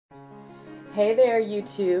Hey there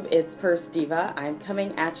YouTube, it's Purse Diva. I'm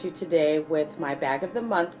coming at you today with my Bag of the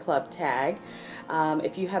Month Club tag.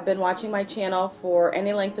 If you have been watching my channel for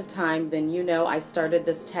any length of time, then you know I started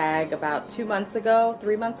this tag about 3 months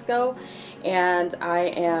ago, and I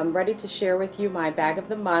am ready to share with you my Bag of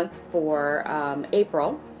the Month for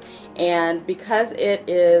April. And because it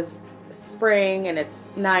is spring and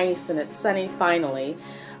it's nice and it's sunny finally,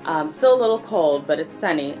 still a little cold, but it's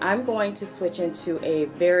sunny, I'm going to switch into a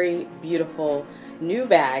very beautiful new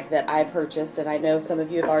bag that I purchased, and I know some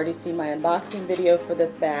of you have already seen my unboxing video for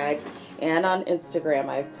this bag, and on Instagram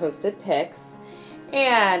I've posted pics,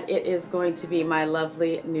 and it is going to be my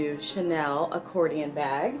lovely new Chanel accordion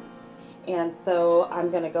bag. And so I'm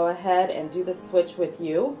going to go ahead and do the switch with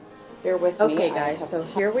you. Bear with me. Okay guys, so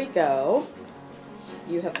here we go.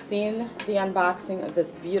 You have seen the unboxing of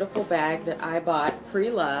this beautiful bag that I bought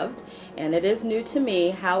pre-loved, and it is new to me.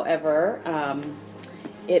 However,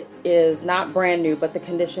 it is not brand new, but the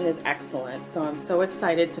condition is excellent. So I'm so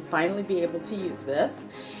excited to finally be able to use this.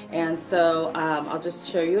 And so I'll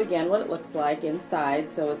just show you again what it looks like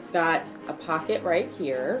inside. So it's got a pocket right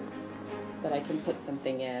here that I can put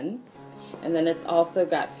something in. And then it's also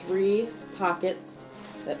got 3 pockets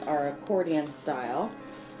that are accordion style.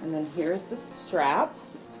 And then here's the strap.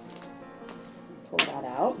 Pull that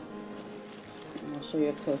out. And I'll show you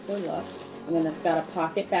a closer look. And then it's got a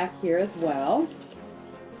pocket back here as well.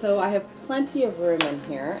 So I have plenty of room in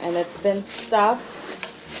here, and it's been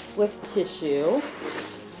stuffed with tissue.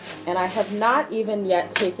 And I have not even yet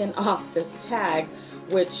taken off this tag,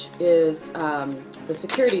 which is the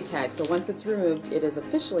security tag. So once it's removed, it is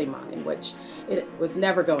officially mine, which it was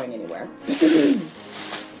never going anywhere.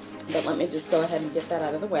 But let me just go ahead and get that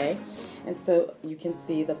out of the way. And so you can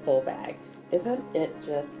see the full bag. Isn't it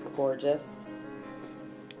just gorgeous?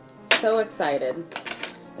 So excited. And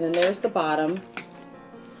then there's the bottom. You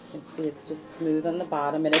can see it's just smooth on the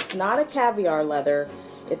bottom. And it's not a caviar leather.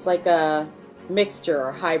 It's like a mixture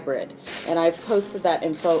or hybrid. And I've posted that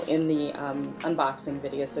info in the unboxing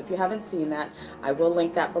video. So if you haven't seen that, I will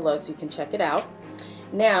link that below so you can check it out.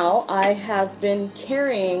 Now, I have been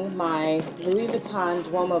carrying my Louis Vuitton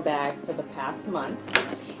Duomo bag for the past month,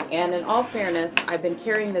 and in all fairness, I've been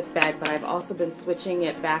carrying this bag, but I've also been switching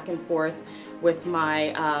it back and forth with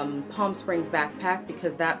my Palm Springs backpack,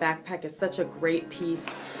 because that backpack is such a great piece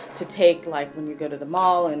to take like when you go to the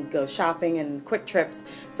mall and go shopping and quick trips.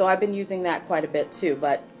 So I've been using that quite a bit too,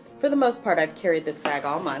 but for the most part I've carried this bag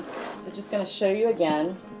all month. So just going to show you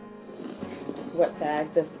again what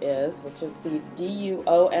bag this is, which is the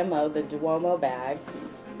D-U-O-M-O, the Duomo bag.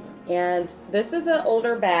 And this is an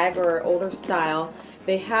older bag or older style.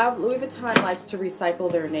 They have, Louis Vuitton likes to recycle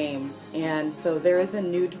their names, and so there is a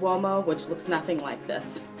new Duomo which looks nothing like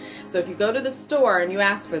this. So if you go to the store and you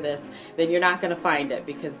ask for this, then you're not going to find it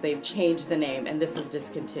because they've changed the name and this is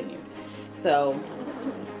discontinued. So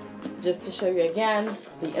just to show you again,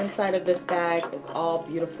 the inside of this bag is all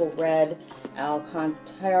beautiful red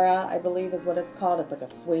Alcantara, I believe is what it's called. It's like a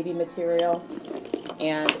suede material.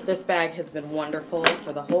 And this bag has been wonderful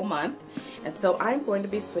for the whole month. And so I'm going to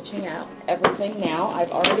be switching out everything now.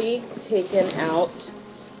 I've already taken out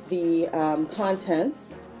the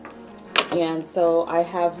contents. And so I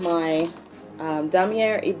have my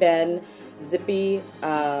Damier Ebene zippy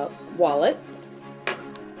wallet.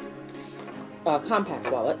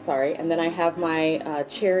 Compact wallet, sorry. And then I have my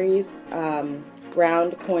Cherries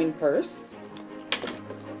round coin purse.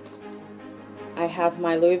 I have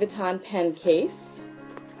my Louis Vuitton pen case.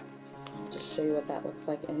 I'll just show you what that looks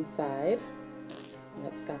like inside. And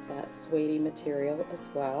it's got that suede material as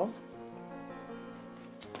well.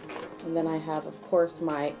 And then I have, of course,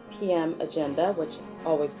 my PM agenda, which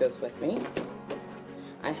always goes with me.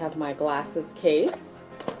 I have my glasses case.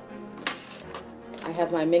 I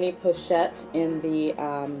have my mini pochette in the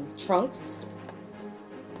trunks.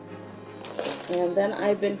 And then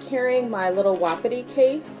I've been carrying my little Wapiti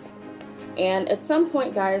case. And at some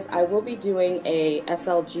point, guys, I will be doing a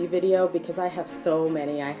SLG video because I have so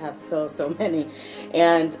many. I have so many.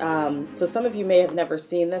 And so some of you may have never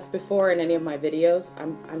seen this before in any of my videos.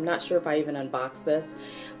 I'm not sure if I even unboxed this,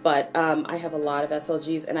 but I have a lot of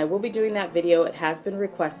SLGs, and I will be doing that video. It has been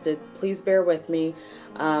requested. Please bear with me.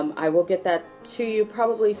 I will get that to you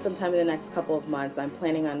probably sometime in the next couple of months. I'm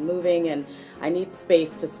planning on moving, and I need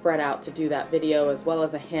space to spread out to do that video, as well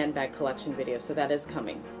as a handbag collection video, so that is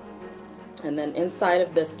coming. And then inside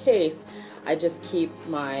of this case, I just keep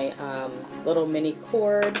my little mini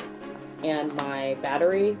cord and my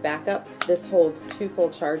battery backup. This holds 2 full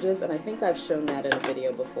charges, and I think I've shown that in a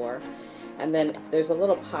video before. And then there's a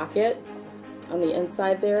little pocket on the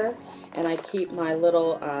inside there, and I keep my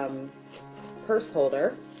little purse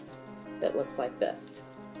holder. that looks like this.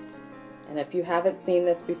 And if you haven't seen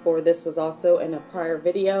this before, this was also in a prior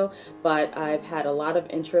video, but I've had a lot of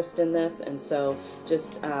interest in this, and so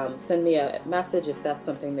just send me a message if that's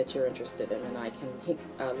something that you're interested in, and I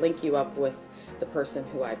can link you up with the person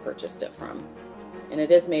who I purchased it from. And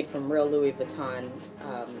it is made from real Louis Vuitton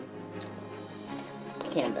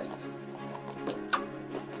canvas.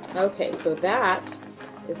 Okay, so that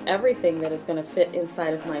is everything that is going to fit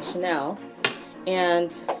inside of my Chanel,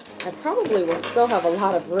 and I probably will still have a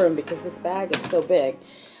lot of room because this bag is so big.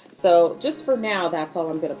 So just for now, that's all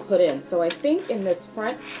I'm going to put in. So I think in this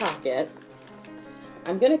front pocket,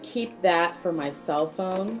 I'm going to keep that for my cell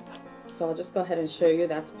phone. So I'll just go ahead and show you.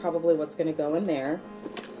 That's probably what's going to go in there.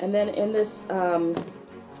 And then in this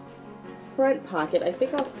front pocket, I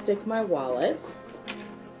think I'll stick my wallet.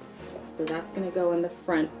 So that's going to go in the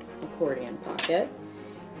front accordion pocket.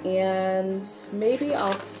 And maybe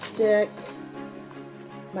I'll stick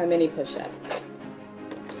my mini pochette.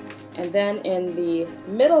 And then in the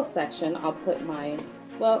middle section, I'll put my,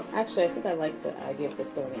 well, actually, I think I like the idea of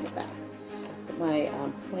this going in the back. Put my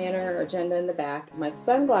planner or agenda in the back. My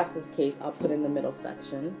sunglasses case, I'll put in the middle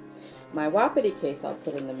section. My Wapiti case, I'll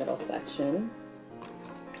put in the middle section.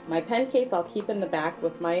 My pen case, I'll keep in the back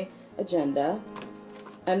with my agenda.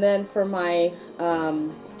 And then for my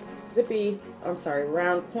round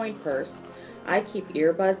point purse, I keep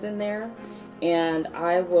earbuds in there. And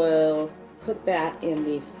I will put that in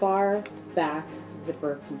the far back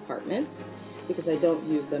zipper compartment because I don't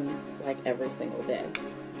use them like every single day.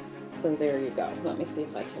 So there you go. Let me see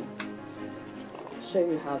if I can show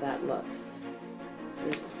you how that looks.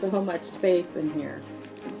 There's so much space in here.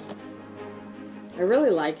 I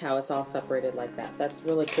really like how it's all separated like that. That's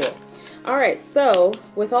really cool. All right, so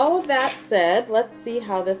with all of that said, let's see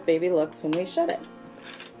how this baby looks when we shut it.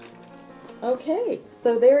 Okay,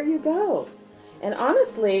 so there you go. And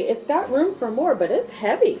honestly, it's got room for more, but it's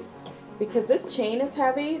heavy because this chain is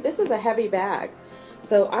heavy. This is a heavy bag.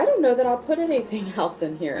 So I don't know that I'll put anything else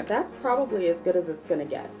in here. That's probably as good as it's going to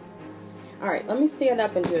get. All right, let me stand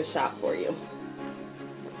up and do a shot for you.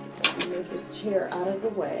 Move this chair out of the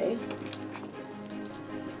way.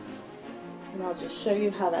 And I'll just show you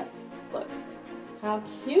how that looks. How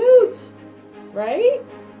cute, right?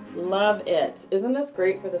 Love it. Isn't this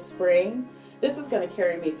great for the spring? This is going to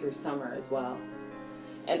carry me through summer as well.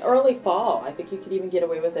 And early fall. I think you could even get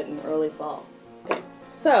away with it in early fall. Okay,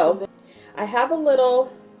 so I have a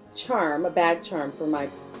little charm, a bag charm for my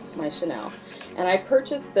Chanel. And I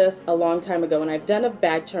purchased this a long time ago, and I've done a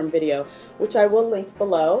bag charm video, which I will link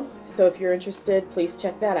below. So if you're interested, please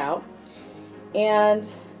check that out. And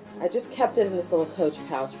I just kept it in this little Coach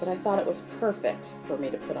pouch, but I thought it was perfect for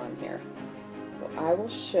me to put on here. So I will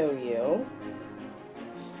show you.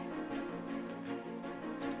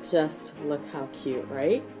 Just look how cute,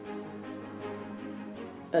 right?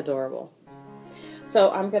 Adorable.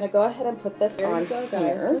 So I'm going to go ahead and put this on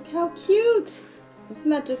here. Look how cute! Isn't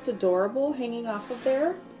that just adorable hanging off of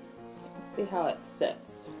there? Let's see how it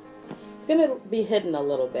sits. It's going to be hidden a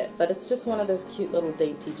little bit, but it's just one of those cute little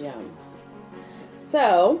dainty gems.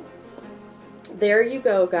 So there you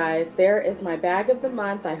go, guys. There is my bag of the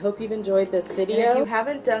month. I hope you've enjoyed this video. And if you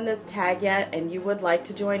haven't done this tag yet and you would like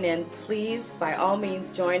to join in, please, by all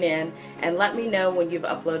means, join in and let me know when you've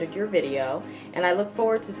uploaded your video. And I look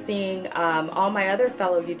forward to seeing all my other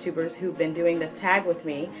fellow YouTubers who've been doing this tag with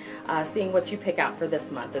me, seeing what you pick out for this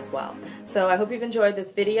month as well. So I hope you've enjoyed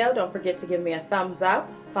this video. Don't forget to give me a thumbs up.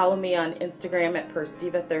 Follow me on Instagram at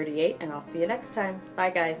PurseDiva38, and I'll see you next time.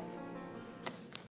 Bye, guys.